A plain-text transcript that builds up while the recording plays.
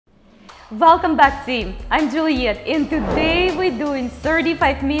Welcome back, team. I'm Juliet, and today we're doing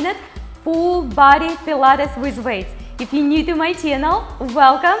 35-minute full body Pilates with weights. If you're new to my channel,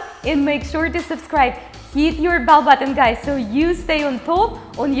 welcome, and make sure to subscribe. Hit your bell button, guys, so you stay on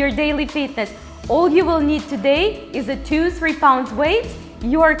top on your daily fitness. All you will need today is a 2-3 pounds weights,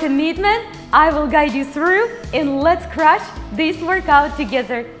 your commitment. I will guide you through, and let's crush this workout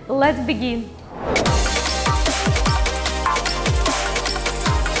together. Let's begin.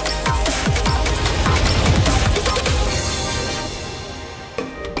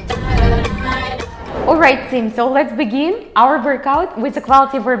 Alright, team, so let's begin our workout with a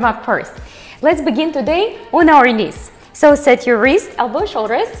quality warm-up first. Let's begin today on our knees. So set your wrists, elbows,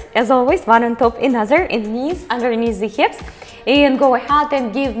 shoulders, as always, one on top another, and knees underneath the hips. And go ahead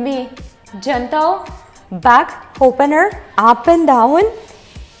and give me gentle back opener, up and down.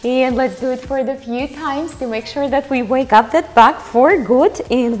 And let's do it for the few times to make sure that we wake up that back for good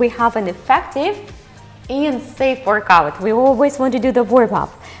and we have an effective and safe workout. We always want to do the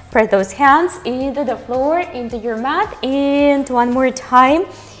warm-up. Press those hands into the floor, into your mat, and one more time.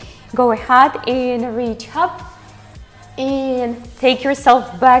 Go ahead and reach up and take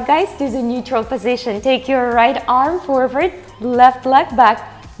yourself back, guys, to the neutral position. Take your right arm forward, left leg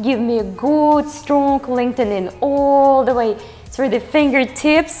back. Give me a good, strong lengthening all the way through the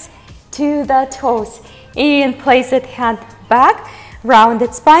fingertips to the toes. And place that hand back,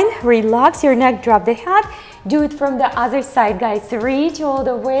 rounded spine, relax your neck, drop the head. Do it from the other side, guys. Reach all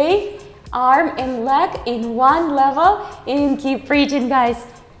the way, arm and leg in one level, and keep reaching, guys.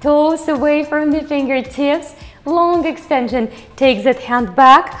 Toes away from the fingertips, long extension. Take that hand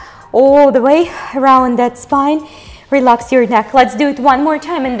back all the way around that spine. Relax your neck. Let's do it one more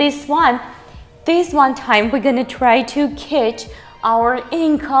time. And this one time, we're gonna try to catch our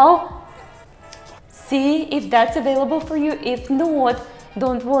ankle. See if that's available for you. If not,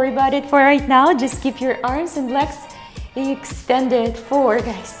 don't worry about it for right now. Just keep your arms and legs extended. 4,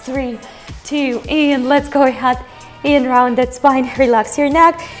 guys, 3, 2, and let's go ahead and round that spine. Relax your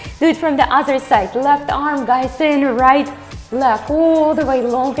neck. Do it from the other side. Left arm, guys, and right leg all the way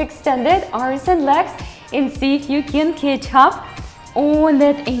long extended, arms and legs, and see if you can catch up on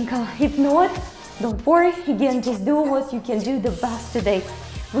that ankle. If not, don't worry. Again, just do what you can do the best today.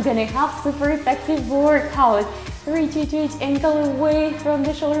 We're gonna have super effective workout. Reach, ankle away from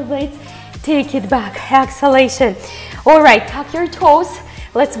the shoulder blades. Take it back, exhalation. All right, tuck your toes.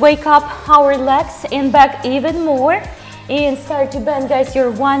 Let's wake up our legs and back even more. And start to bend, guys, your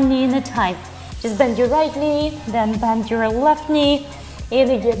one knee at a time. Just bend your right knee, then bend your left knee.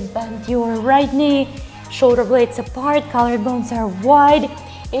 And again, bend your right knee. Shoulder blades apart, collarbones are wide.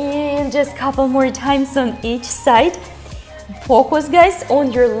 And just a couple more times on each side. Focus, guys,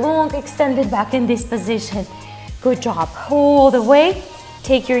 on your long extended back in this position. Good job. All the way.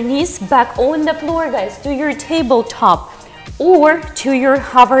 Take your knees back on the floor, guys, to your tabletop or to your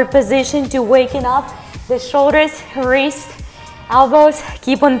hover position to waken up the shoulders, wrists, elbows.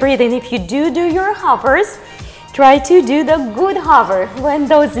 Keep on breathing. If you do your hovers, try to do the good hover when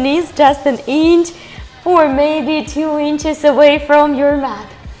those knees just an inch or maybe 2 inches away from your mat.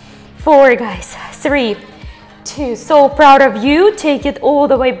 4, guys, 3, 2, so proud of you. Take it all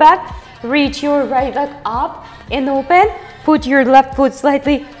the way back. Reach your right leg up and open. Put your left foot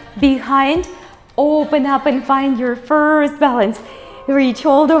slightly behind. Open up and find your first balance. Reach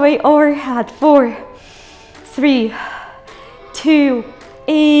all the way overhead. 4, 3, 2,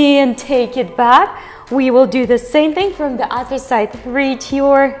 and take it back. We will do the same thing from the other side. Reach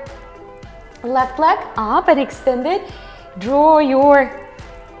your left leg up and extend it. Draw your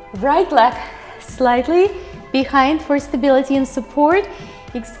right leg slightly behind for stability and support.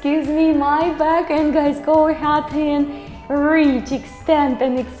 Excuse me, my back, and guys, go ahead and reach, extend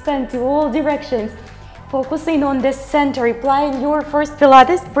and expand to all directions. Focusing on the center, applying your first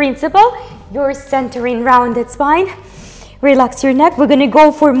Pilates principle. You're centering rounded spine. Relax your neck. We're gonna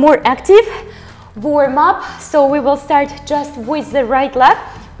go for more active warm up. So we will start just with the right leg.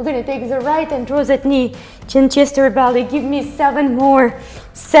 We're gonna take the right and draw that knee, chin, chest, or belly. Give me 7 more.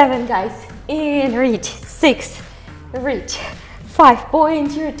 7, guys, and reach. 6, reach. 5,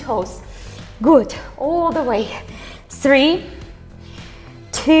 point your toes. Good, all the way. 3,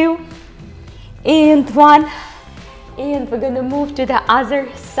 2, and 1. And we're gonna move to the other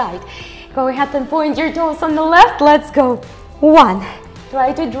side. Go ahead and point your toes on the left. Let's go. 1,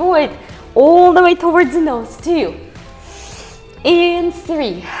 try to draw it all the way towards the nose. 2, and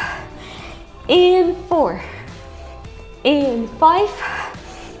 3, and 4, and 5,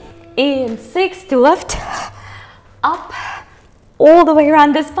 and 6, to left, up, all the way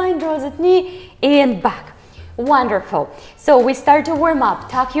around the spine, draw that knee, and back. Wonderful. So we start to warm up.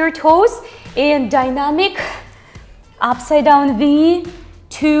 Tuck your toes in dynamic upside down V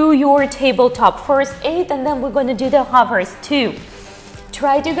to your tabletop. First 8, and then we're going to do the hovers. 2.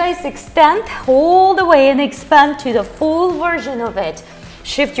 Try to, guys, extend all the way and expand to the full version of it.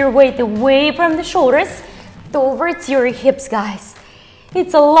 Shift your weight away from the shoulders towards your hips, guys.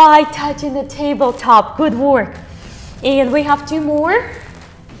 It's a light touch in the tabletop. Good work. And we have 2 more.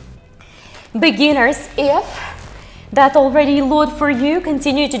 Beginners, if that already load for you,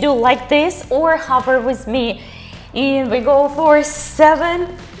 continue to do like this or hover with me. And we go for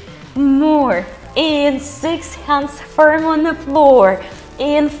 7 more. And 6, hands firm on the floor.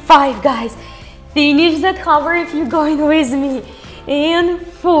 And 5, guys. Finish that hover if you're going with me. And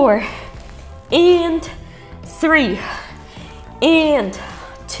 4. And 3. And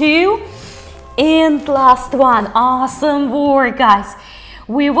 2. And last one. Awesome work, guys.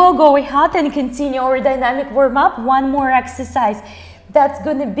 We will go ahead and continue our dynamic warm-up. One more exercise. That's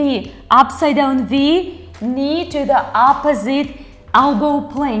going to be upside down V, knee to the opposite elbow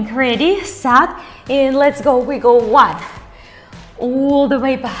plank. Ready, set, and let's go. We go 1, all the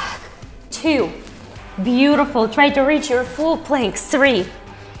way back. 2, beautiful. Try to reach your full plank. 3,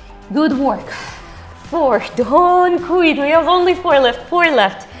 good work. 4, don't quit. We have only 4 left. 4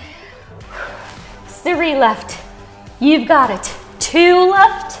 left. 3 left. You've got it. 2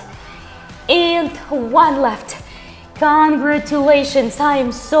 left and 1 left. Congratulations. I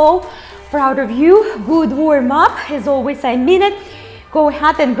am so proud of you. Good warm up. As always, I mean it. Go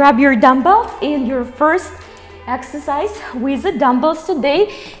ahead and grab your dumbbells, and your first exercise with the dumbbells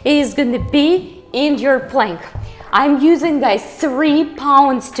today is going to be in your plank. I'm using, guys, 3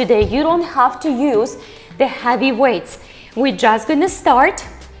 pounds today. You don't have to use the heavy weights. We're just going to start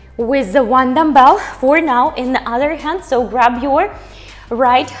with the 1 dumbbell for now in the other hand. So grab your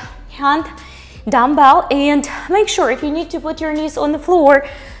right hand dumbbell and make sure if you need to put your knees on the floor,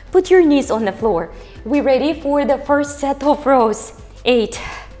 put your knees on the floor. We're ready for the first set of rows. 8,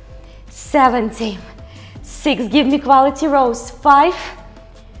 7, 6, give me quality rows. 5,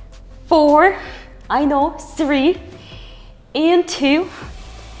 4, I know, 3, and 2,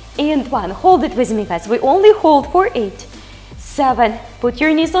 and 1. Hold it with me, guys. We only hold for 8, 7, put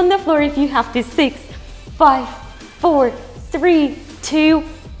your knees on the floor if you have to. 6, 5, 4, 3, 2,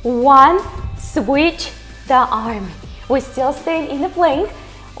 1. Switch the arm. We're still staying in the plank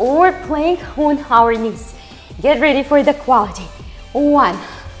or plank on our knees. Get ready for the quality. 1,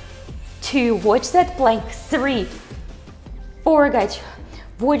 2, watch that plank. 3, 4, guys.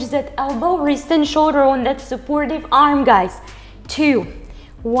 Watch that elbow, wrist, and shoulder on that supportive arm, guys. 2,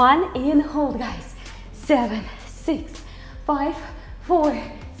 1, and hold, guys. 7, 6, 5, 4,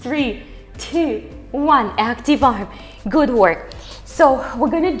 3, 2, 1. Active arm. Good work. So we're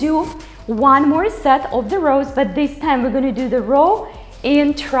gonna do one more set of the rows, but this time we're gonna do the row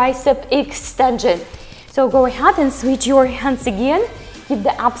and tricep extension. So go ahead and switch your hands again. Keep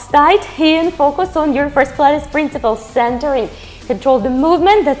the abs tight and focus on your first Pilates principle, centering. Control the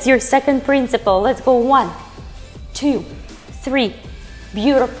movement, that's your second principle. Let's go. 1, 2, 3,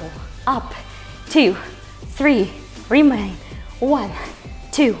 beautiful. Up, 2, 3, remain. 1,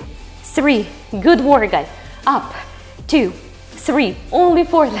 2, 3, good work, guys. Up, 2, 3, only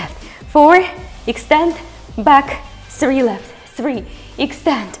 4 left. 4, extend, back, 3 left. 3,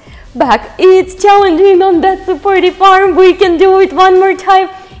 extend, back. It's challenging on that supportive arm. We can do it one more time.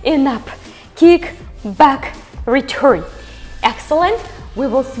 And up, kick, back, return. Excellent. We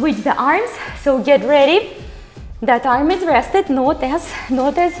will switch the arms, so get ready. That arm is rested, not as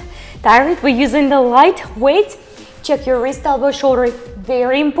tired. We're using the light weight. Check your wrist, elbow, shoulder.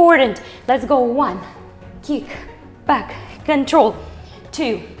 Very important. Let's go. 1, kick, back, control.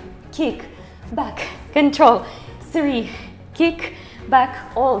 2, kick, back, control. 3, kick,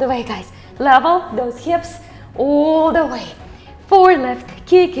 back, all the way, guys. Level those hips all the way. 4 left,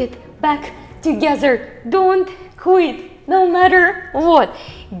 kick it back together. Don't quit, no matter what.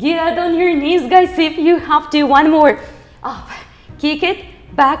 Get on your knees, guys, if you have to. 1 more. Up, kick it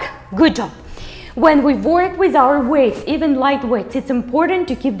back. Good job. When we work with our weights, even light weights, it's important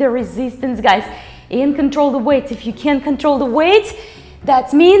to keep the resistance, guys, and control the weights. If you can't control the weights,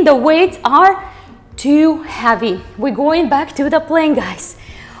 that means the weights are too heavy. We're going back to the plank, guys,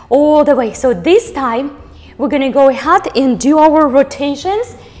 all the way. So this time we're gonna go ahead and do our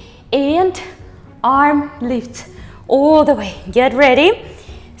rotations and arm lifts all the way. Get ready,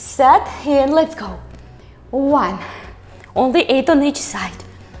 set, and let's go. 1, only 8 on each side.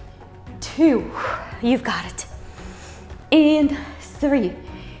 2, you've got it. And 3,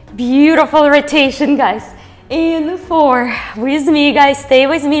 beautiful rotation, guys. And 4, with me, guys, stay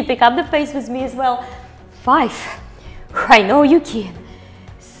with me, pick up the pace with me as well. 5. I know you can.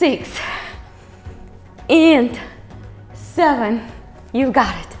 6 and 7. You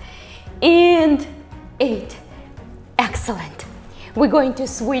got it. And 8. Excellent. We're going to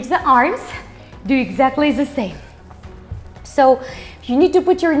switch the arms. Do exactly the same. So you need to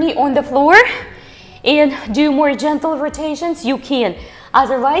put your knee on the floor and do more gentle rotations. You can.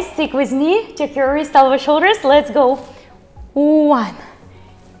 Otherwise, stick with me. Check your wrist, elbow, shoulders. Let's go. 1.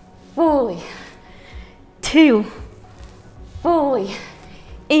 Fully. 2. Fully.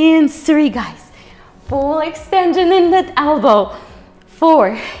 And 3, guys. Full extension in that elbow.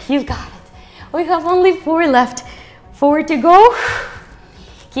 4. You got it. We have only 4 left. 4 to go.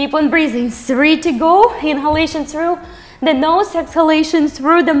 Keep on breathing. 3 to go. Inhalation through the nose, exhalation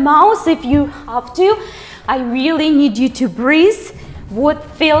through the mouth if you have to. I really need you to breathe what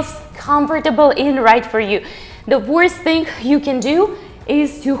feels comfortable and right for you. The worst thing you can do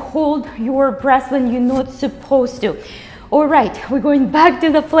is to hold your breath when you're not supposed to. All right, we're going back to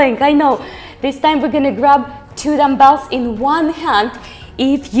the plank. I know. This time we're gonna grab 2 dumbbells in one hand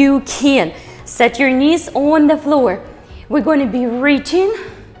if you can. Set your knees on the floor. We're gonna be reaching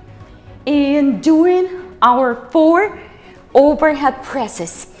and doing our 4 overhead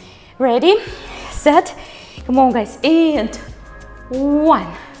presses. Ready, set, come on guys, and 1,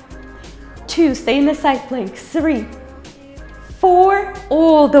 2, stay in the side plank, 3, 4,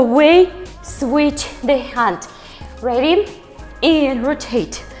 all the way, switch the hand. Ready, and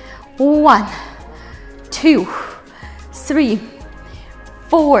rotate. 1, 2, 3,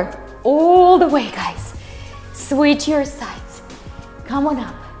 4, all the way guys. Switch your sides. Come on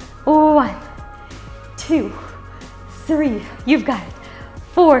up. 1, 2, 3, you've got it.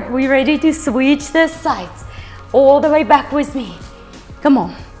 4, we ready to switch the sides. All the way back with me. Come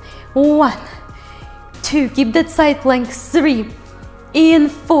on. 1, 2, keep that side plank. 3,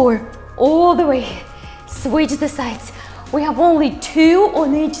 and 4, all the way. Switch the sides. We have only 2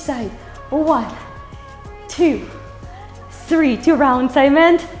 on each side. 1, 2, 3, 2 rounds I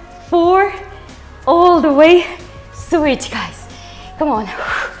meant. 4, all the way. Switch guys. Come on.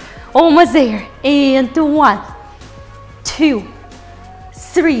 Almost there. And 1, 2,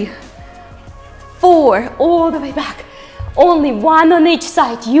 3, 4, all the way back. Only 1 on each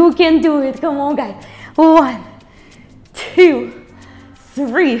side. You can do it. Come on, guys. 1, 2,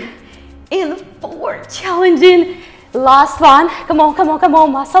 3, and 4. Challenging. Last one. Come on, come on, come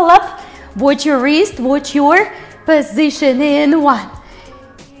on. Muscle up. Watch your wrist. Watch your position. In 1,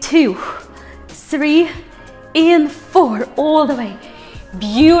 2, 3, and 4. All the way.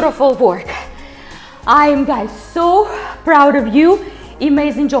 Beautiful work. I am, guys, so proud of you.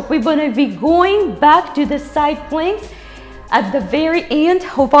 Amazing job. We're gonna be going back to the side planks at the very end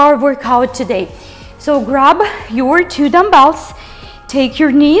of our workout today. So grab your 2 dumbbells, take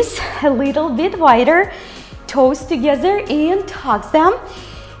your knees a little bit wider, toes together and tuck them,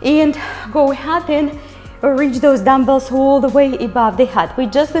 and go ahead and reach those dumbbells all the way above the head. We're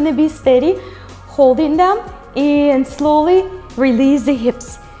just gonna be steady, holding them, and slowly release the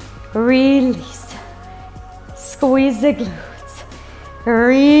hips. Release. Squeeze the glutes.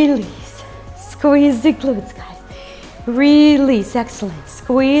 Release. Squeeze the glutes, guys. Release. Excellent.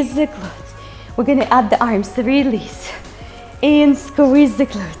 Squeeze the glutes. We're gonna add the arms. Release. And squeeze the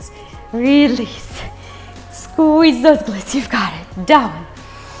glutes. Release. Squeeze those glutes. You've got it. Down.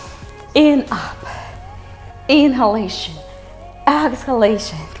 And up. Inhalation.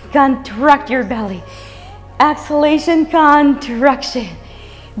 Exhalation. Contract your belly. Exhalation, contraction.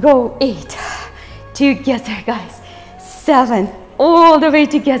 Go 8. Together, guys. 7. All the way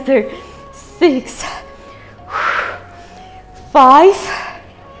together. 6. 5.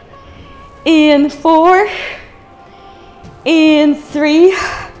 And 4. And 3.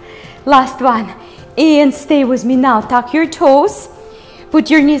 Last one. And stay with me now. Tuck your toes. Put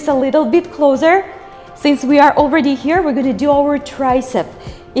your knees a little bit closer. Since we are already here, we're gonna do our tricep.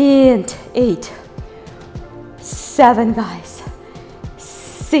 And 8. 7, guys.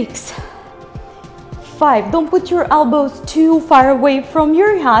 6. 5. Don't put your elbows too far away from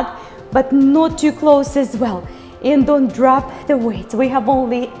your head, but not too close as well. And don't drop the weights. We have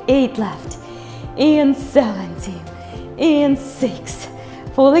only 8 left. And 17. And 6.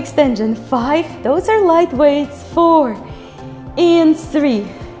 Full extension. 5. Those are light weights. 4. And 3.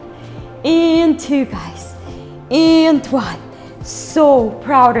 And 2, guys. And 1. So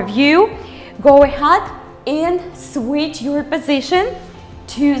proud of you. Go ahead and switch your position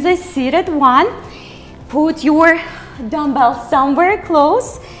to the seated one. Put your dumbbells somewhere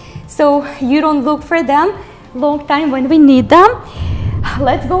close so you don't look for them long time when we need them.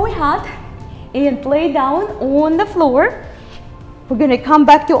 Let's go ahead and lay down on the floor. We're gonna come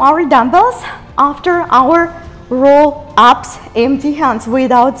back to our dumbbells. after our roll ups, empty hands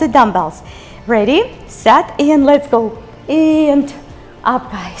without the dumbbells. Ready, set, and let's go. And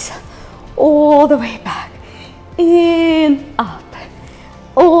up, guys, all the way back, and up,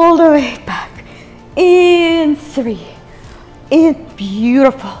 all the way back, and 3, and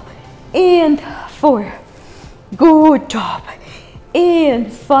beautiful, and 4, good job,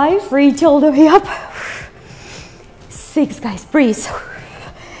 and 5, reach all the way up, 6, guys, breathe,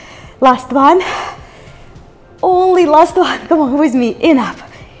 last one, only last one, come on with me, and up,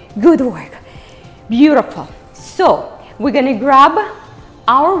 good work, beautiful. So we're gonna grab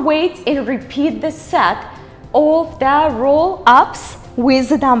our weights and repeat the set of the roll ups with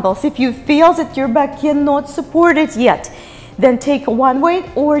the dumbbells. If you feel that your back cannot support it yet, then take one weight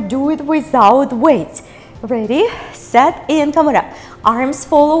or do it without weights. Ready, set, and come on up. Arms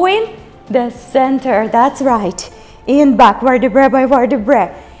following the center, that's right. And back, vertebra by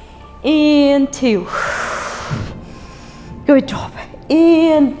vertebra. And 2. Good job.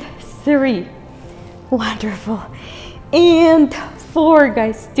 And 3. Wonderful. And 4,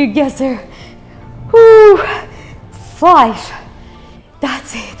 guys, together. Woo. 5.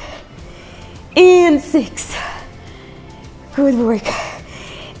 That's it. And 6. Good work.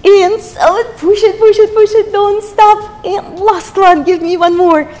 And 7. Push it, push it, push it. Don't stop. And last one. Give me one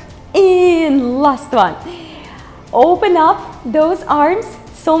more. And last one. Open up those arms.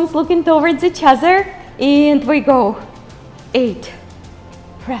 Thumbs looking towards each other. And we go. 8.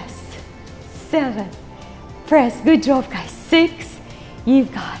 Press. 7. Press. Good job, guys. 6.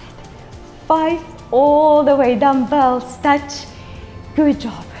 You've got it. 5. All the way. Dumbbells touch. Good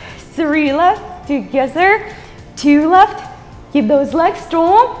job. 3 left. Together. 2 left. Keep those legs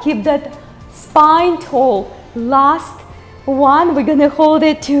strong. Keep that spine tall. Last one. We're gonna hold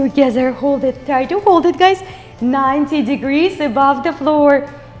it together. Hold it. Try to hold it, guys. 90 degrees above the floor.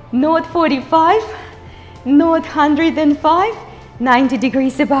 Not 45. Not 105. 90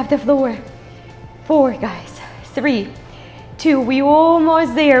 degrees above the floor. 4, guys. 3, 2. We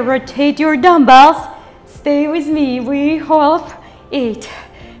almost there. Rotate your dumbbells. Stay with me. We hold. 8,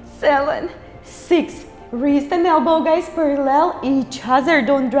 7, 6. Wrist and elbow, guys, parallel each other.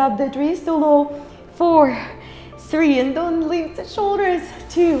 Don't drop the wrist too low. 4, 3, and don't lift the shoulders.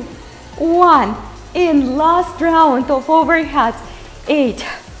 2, 1. In last round of overheads. 8,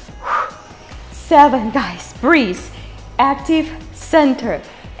 7, guys, breathe. Active center.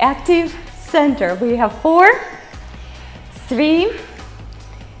 Active center. We have 4, 3,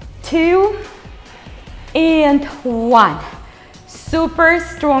 2, and 1. Super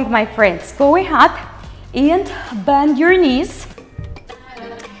strong, my friends. Go ahead and bend your knees.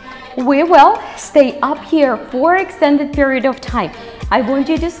 We will stay up here for an extended period of time. I want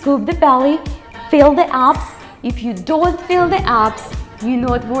you to scoop the belly, feel the abs. If you don't feel the abs, you're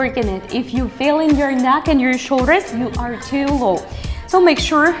not working it. If you feel in your neck and your shoulders, you are too low. So make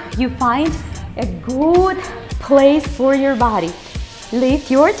sure you find a good place for your body.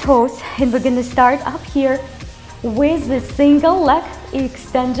 Lift your toes, and we're gonna start up here with the single leg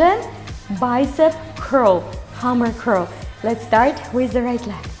extension, bicep curl, hammer curl. Let's start with the right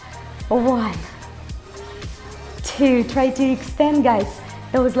leg. 1, 2, try to extend, guys,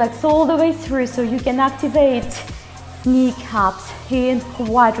 those legs all the way through so you can activate kneecaps and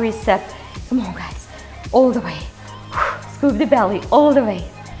quadricep. Come on, guys, all the way. Scoop the belly all the way.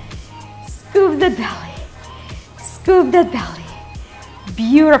 Scoop the belly. Scoop that belly.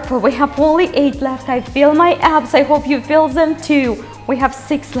 Beautiful. We have only 8 left. I feel my abs. I hope you feel them too. We have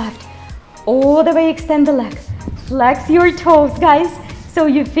 6 left. All the way, extend the leg. Flex your toes, guys, so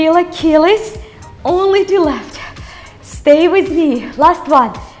you feel Achilles. Only to left. Stay with me. Last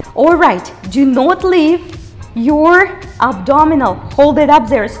one. All right. Do not leave your abdominal. Hold it up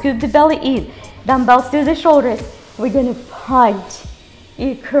there. Scoop the belly in. Dumbbells to the shoulders. We're gonna punch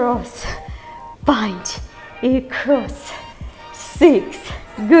across. Punch across. 6.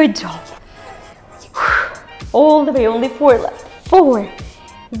 Good job. All the way. Only 4 left. 4.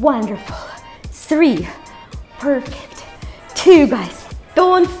 Wonderful. 3. Perfect. 2, guys.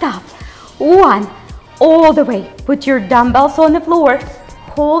 Don't stop. 1. All the way. Put your dumbbells on the floor.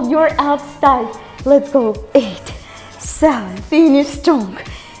 Hold your abs tight. Let's go. 8, 7. Finish strong.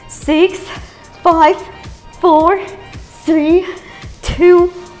 6, 5, 4, 3, 2,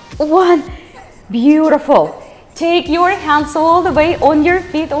 1. Beautiful. Take your hands all the way on your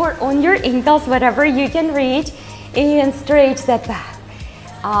feet or on your ankles, whatever you can reach, and stretch that back.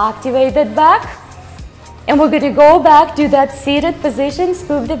 Activate that back. And we're going to go back to that seated position.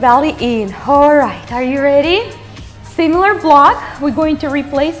 Scoop the belly in. All right, are you ready? Similar block. We're going to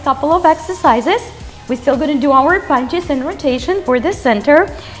replace a couple of exercises. We're still going to do our punches and rotation for the center.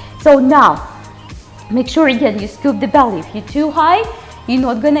 So now, Make sure again you scoop the belly. If you're too high, you're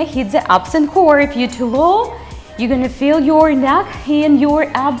not gonna hit the abs and core. If you're too low, you're gonna feel your neck and your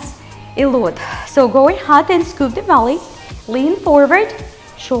abs a lot. So go ahead and scoop the belly, lean forward,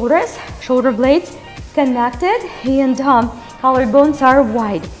 shoulders, shoulder blades connected, and collarbones are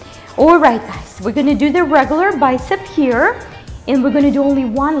wide. All right, guys, we're gonna do the regular bicep here, and we're gonna do only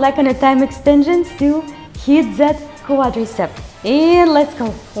one leg at a time extensions to hit that quadricep. And let's go.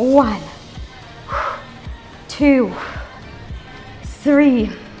 1, 2,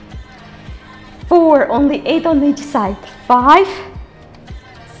 3, 4, only 8 on each side. 5,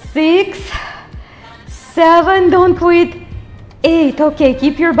 6, 7, don't quit. 8, okay,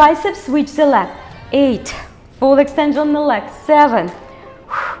 keep your biceps, switch the leg. 8, full extension on the leg. 7,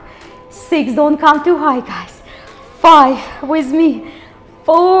 6, don't come too high, guys. 5, with me.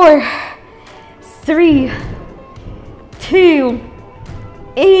 4, 3, 2,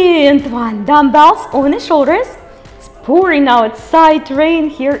 and 1. Dumbbells on the shoulders. It's pouring outside rain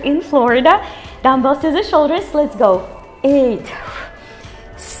here in Florida. Dumbbells to the shoulders. Let's go. 8,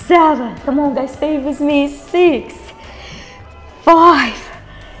 7. Come on, guys, stay with me. 6, 5,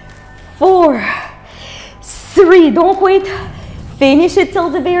 4, 3. Don't quit. Finish it till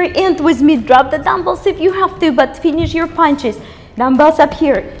the very end with me. Drop the dumbbells if you have to, but finish your punches. Dumbbells up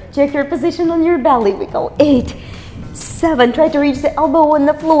here. Check your position on your belly. We go. 8, 7. Try to reach the elbow on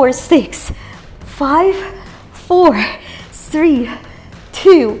the floor. 6, 5, 4, 3,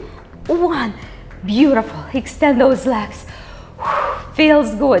 2, 1. Beautiful. Extend those legs.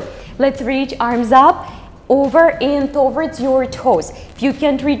 Feels good. Let's reach arms up, over and towards your toes. If you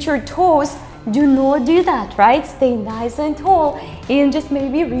can't reach your toes, do not do that, right? Stay nice and tall and just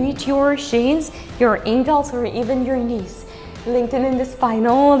maybe reach your shins, your ankles, or even your knees. Lengthening the spine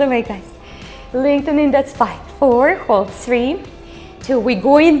all the way, guys. Lengthening that spine. 4, hold. 3, 2. We're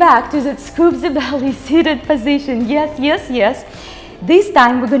going back to that scoop the belly seated position. Yes, yes, yes. This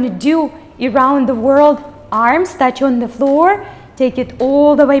time we're gonna do around the world. Arms touch on the floor. Take it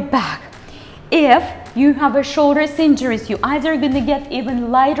all the way back. If you have a shoulders injuries, you either gonna get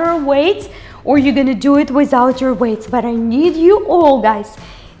even lighter weights or you're gonna do it without your weights. But I need you all, guys,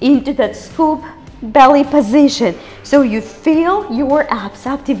 into that scoop belly position so you feel your abs.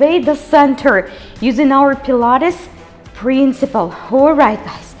 Activate the center using our Pilates principle. All right,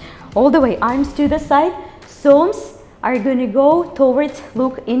 guys, all the way, arms to the side. Thumbs are gonna go towards,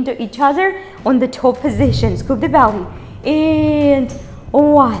 look into each other on the top position. Scoop the belly. And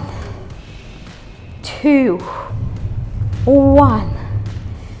 1, 2, 1,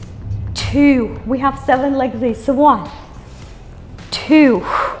 2. We have 7 like this. 1, 2,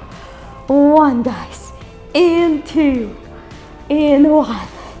 1, guys. And 2, and 1,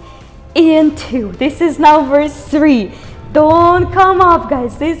 and 2. This is number 3. Don't come up,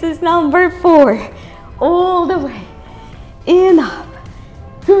 guys. This is number 4. All the way. And up.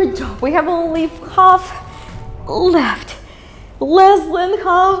 Good job. We have only half left. Less than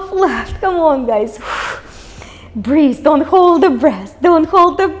half left. Come on, guys. Breathe. Don't hold the breath. Don't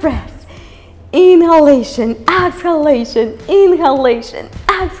hold the breath. Inhalation, exhalation, inhalation,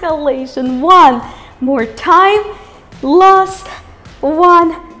 exhalation. One more time. Last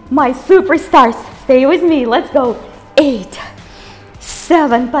one. My superstars. Stay with me. Let's go. 8,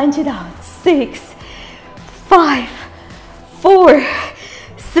 7. Punch it out. 6, 5, 4,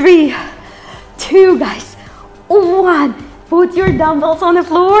 3, 2, guys. 1. Put your dumbbells on the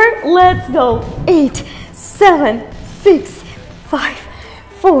floor. Let's go. 8, 7, 6, 5,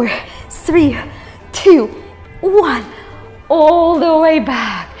 4, 3, 2, 1. All the way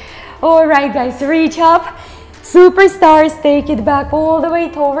back. All right, guys, reach up. Superstars, take it back all the way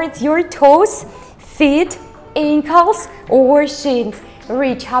towards your toes, feet, ankles, or shins.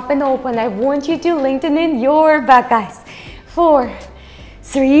 Reach up and open. I want you to lengthen in your back, guys. 4,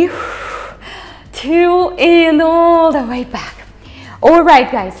 3, 2, and all the way back. All right,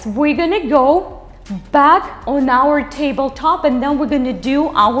 guys, we're gonna go back on our tabletop and then we're gonna do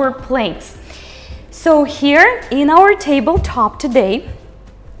our planks. So here in our tabletop today,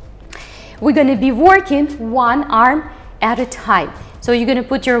 we're gonna be working one arm at a time. So you're gonna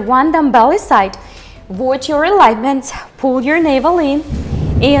put your one dumbbell aside, watch your alignments, pull your navel in,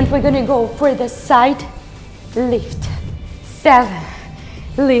 and we're gonna go for the side lift. 7,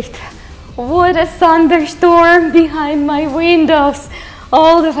 lift. What a thunderstorm behind my windows.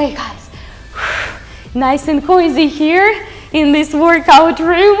 All the way, guys. Nice and cozy here in this workout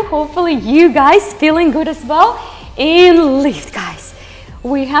room. Hopefully you guys feeling good as well. And lift, guys.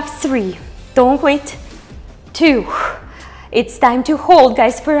 We have 3. Don't quit. 2. It's time to hold,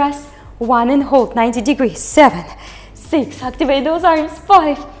 guys, for us. 1 and hold, 90 degrees. 7, 6. Activate those arms.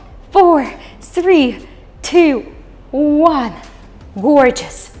 5, 4, 3, 2, 1.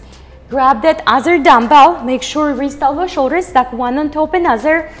 Gorgeous. Grab that other dumbbell. Make sure wrist, elbow, shoulders stack one on top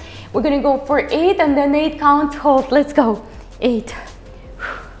another. We're gonna go for 8 and then 8 count. Hold. Let's go. 8,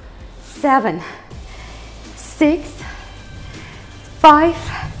 7, 6, 5,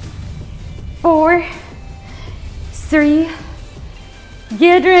 4, 3.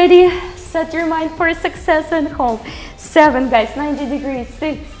 Get ready. Set your mind for success and hold. 7, guys. 90 degrees.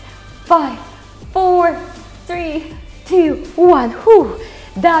 6, 5, 4, 3, 2, 1. Whew.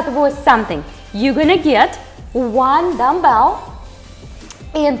 That was something. You're gonna get one dumbbell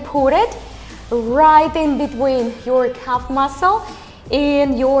and put it right in between your calf muscle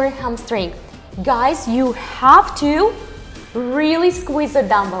and your hamstring. Guys, you have to really squeeze the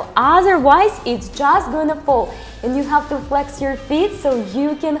dumbbell, otherwise it's just gonna fall, and you have to flex your feet so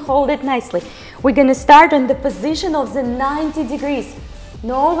you can hold it nicely. We're gonna start on the position of the 90 degrees,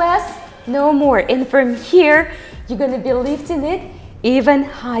 no less, no more, and from here you're gonna be lifting it even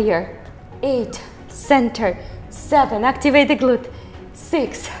higher. 8, center, 7, activate the glute,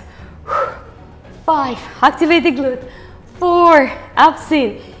 6, 5, activate the glute, 4,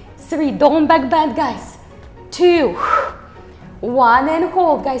 absent, 3, don't back bend, guys, 2, 1, and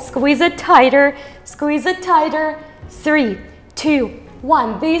hold, guys, squeeze it tighter, 3, 2,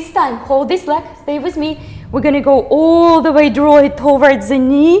 1, this time, hold this leg, stay with me, we're gonna go all the way, draw it towards the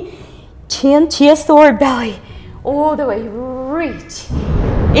knee, chin, chest, or belly, all the way, reach,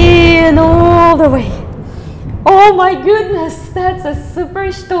 in all the way. Oh my goodness, that's a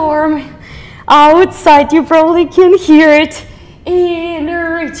super storm outside, you probably can hear it. In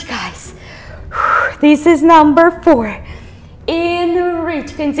reach, guys. This is number 4. In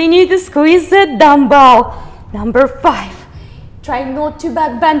reach, continue to squeeze the dumbbell. Number 5, try not to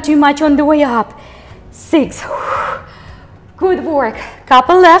back bend too much on the way up. 6, good work,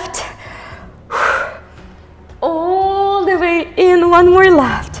 couple left. All the way in, one more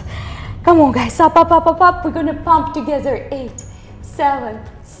left. Come on, guys, up, up, up, up, up. We're gonna pump together. 8, 7,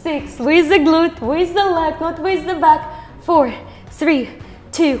 6, with the glute, with the leg, not with the back. 4, 3,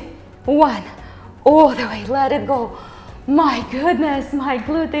 2, 1. All the way, let it go. My goodness, my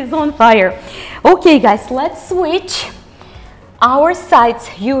glute is on fire. Okay, guys, let's switch our sides.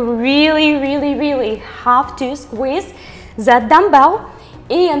 You really, really, really have to squeeze that dumbbell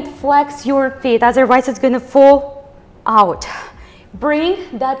and flex your feet, otherwise it's gonna fall out.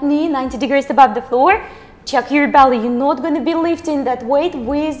 Bring that knee 90 degrees above the floor. Check your belly. You're not gonna be lifting that weight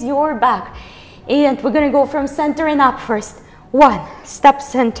with your back. And we're gonna go from center and up first. 1, step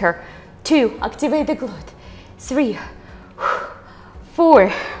center. 2, activate the glute. 3,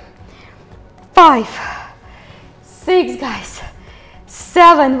 4, 5, 6, guys.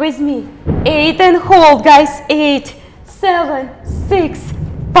 7 with me. 8 and hold, guys. 8, 7, 6,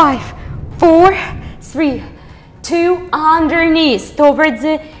 5, 4, 3, 2, underneath, towards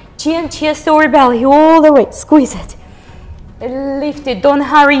the chin, chest, or belly, all the way, squeeze it, lift it, don't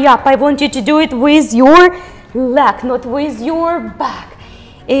hurry up, I want you to do it with your leg, not with your back,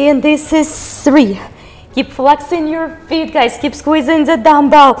 and this is 3, keep flexing your feet, guys, keep squeezing the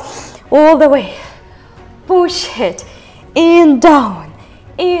dumbbell, all the way, push it, in, down,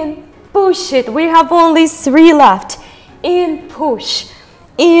 in, push it, we have only 3 left, in, push,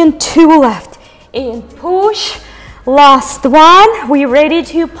 in, 2 left, in, push, last one, we're ready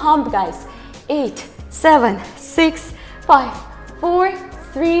to pump, guys. 8, 7, 6, 5, 4,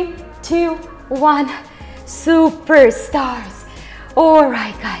 3, 2, 1. Superstars. All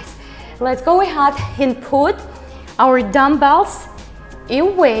right, guys, let's go ahead and put our dumbbells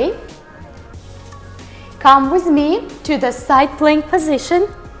away. Come with me to the side plank position,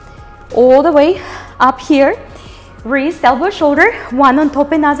 all the way up here. Wrist, elbow, shoulder, one on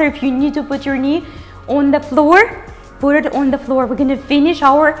top another. If you need to put your knee on the floor, put it on the floor. We're gonna finish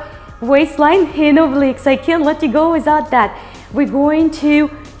our waistline in obliques. I can't let you go without that. We're going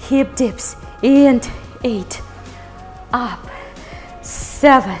to hip dips. And 8, up,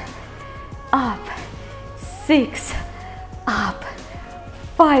 7, up, 6, up,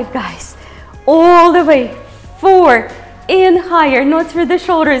 5, guys. All the way. 4, in higher, not through the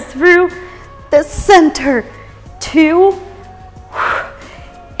shoulders, through the center. 2,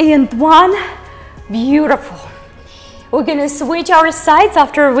 and 1. Beautiful. We're gonna switch our sides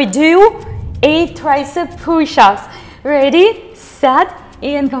after we do 8 tricep push-ups. Ready, set,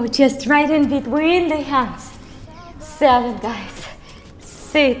 and go. Just right in between the hands. 7, guys.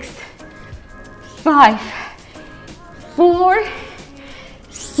 6, 5, 4,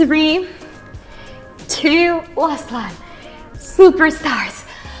 3, 2, last one. Superstars.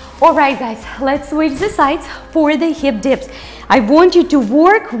 All right, guys, let's switch the sides for the hip dips. I want you to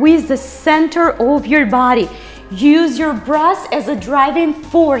work with the center of your body. Use your breath as a driving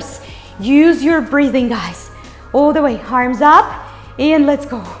force. Use your breathing, guys. All the way, arms up, and let's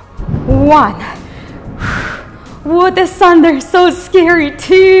go. 1. What a thunder, so scary.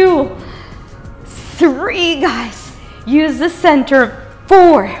 2, 3, guys. Use the center.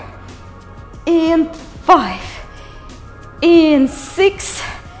 4, and 5, and 6,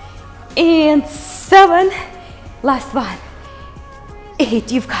 and 7. Last one.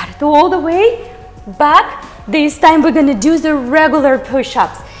 8. You've got it. All the way back. This time we're gonna do the regular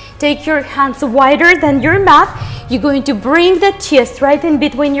push-ups. Take your hands wider than your mat. You're going to bring the chest right in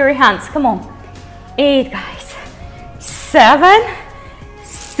between your hands. Come on. 8, guys. 7,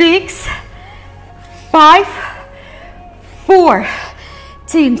 6, 5, 4,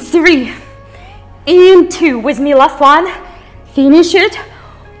 team 3, and 2. With me, last one. Finish it.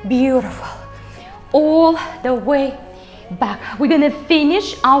 Beautiful. All the way back. We're gonna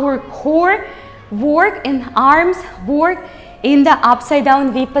finish our core work and arms work in the upside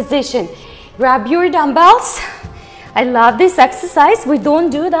down V position. Grab your dumbbells. I love this exercise. We don't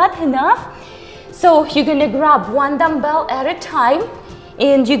do that enough. So you're gonna grab one dumbbell at a time,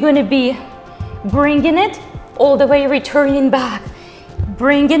 and you're gonna be bringing it all the way, returning back.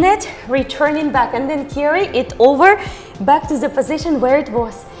 Bringing it, returning back, and then carry it over back to the position where it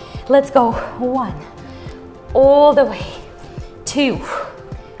was. Let's go. 1, all the way. 2,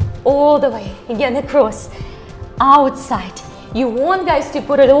 all the way. Again, across. Outside. You want, guys, to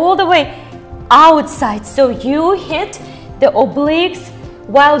put it all the way outside, so you hit the obliques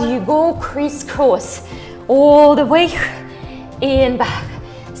while you go crisscross. All the way and back.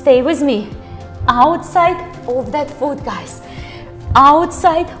 Stay with me. Outside of that foot, guys.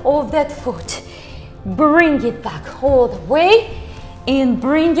 Outside of that foot. Bring it back all the way and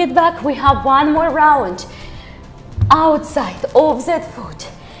bring it back. We have one more round. Outside of that foot.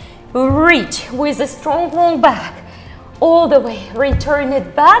 Reach with a strong long back. All the way. Return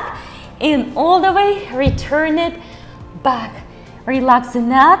it back and all the way. Return it back. Relax the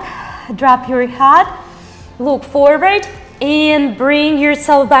neck. Drop your head. Look forward and bring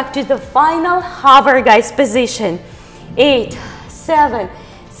yourself back to the final hover, guys, position. 8, 7,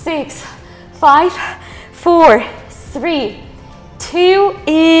 6, 5, 4, 3, 2,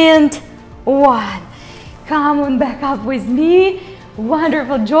 and 1. Come on back up with me.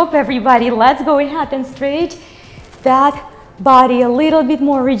 Wonderful job, everybody. Let's go ahead and stretch that body a little bit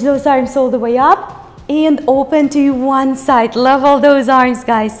more. Reach those arms all the way up and open to one side. Level those arms,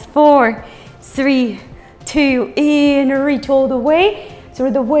 guys. 4, 3, 2, and reach all the way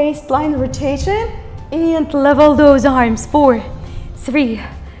through the waistline rotation and level those arms. 4, 3,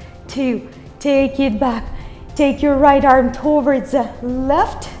 2, take it back. Take your right arm towards the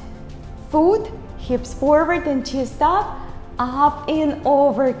left foot, hips forward and chest up and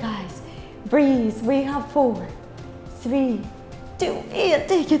over, guys. Breathe. We have 4, 3, 2, and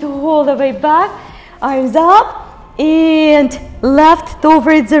take it all the way back. Arms up and left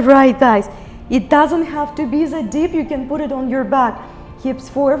towards the right, guys. It doesn't have to be the deep. You can put it on your back. Hips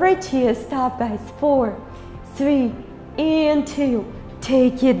forward, chest up, guys. 4, 3, and 2.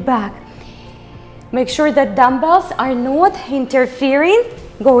 Take it back. Make sure that dumbbells are not interfering.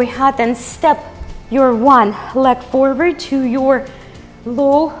 Go ahead and step your one leg forward to your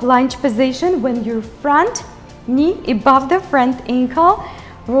low lunge position when your front knee above the front ankle.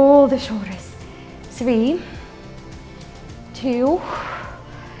 Roll the shoulders. 3, 2,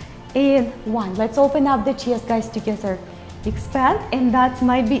 and 1. Let's open up the chest, guys, together. Expand, and that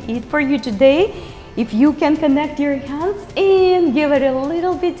might be it for you today. If you can connect your hands and give it a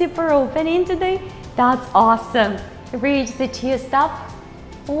little bit deeper opening today, that's awesome. Reach the chest up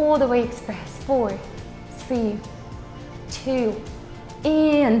all the way, express. 4, 3, 2,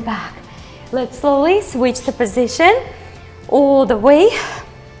 and back. Let's slowly switch the position all the way.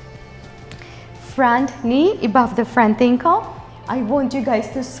 Front knee above the front ankle. I want you guys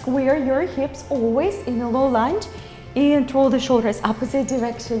to square your hips always in a low lunge and roll the shoulders opposite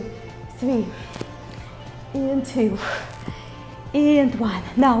direction. 3, and 2, and 1.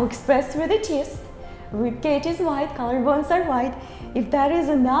 Now express through the chest. Rib cage is wide, collarbones are wide. If that is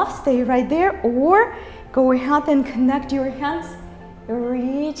enough, stay right there, or go ahead and connect your hands.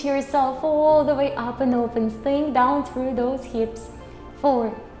 Reach yourself all the way up and open, staying down through those hips.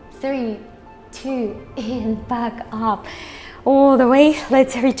 4, 3, 2, and back up. All the way.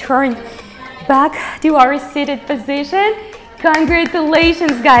 Let's return back to our seated position.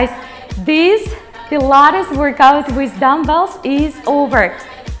 Congratulations, guys. This Pilates workout with dumbbells is over.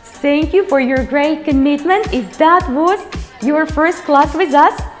 Thank you for your great commitment. If that was your first class with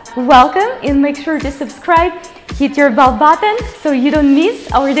us, welcome, and make sure to subscribe hit your bell button so you don't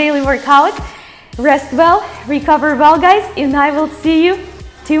miss our daily workout. Rest well, recover well, guys, and I will see you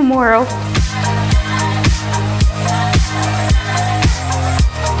tomorrow.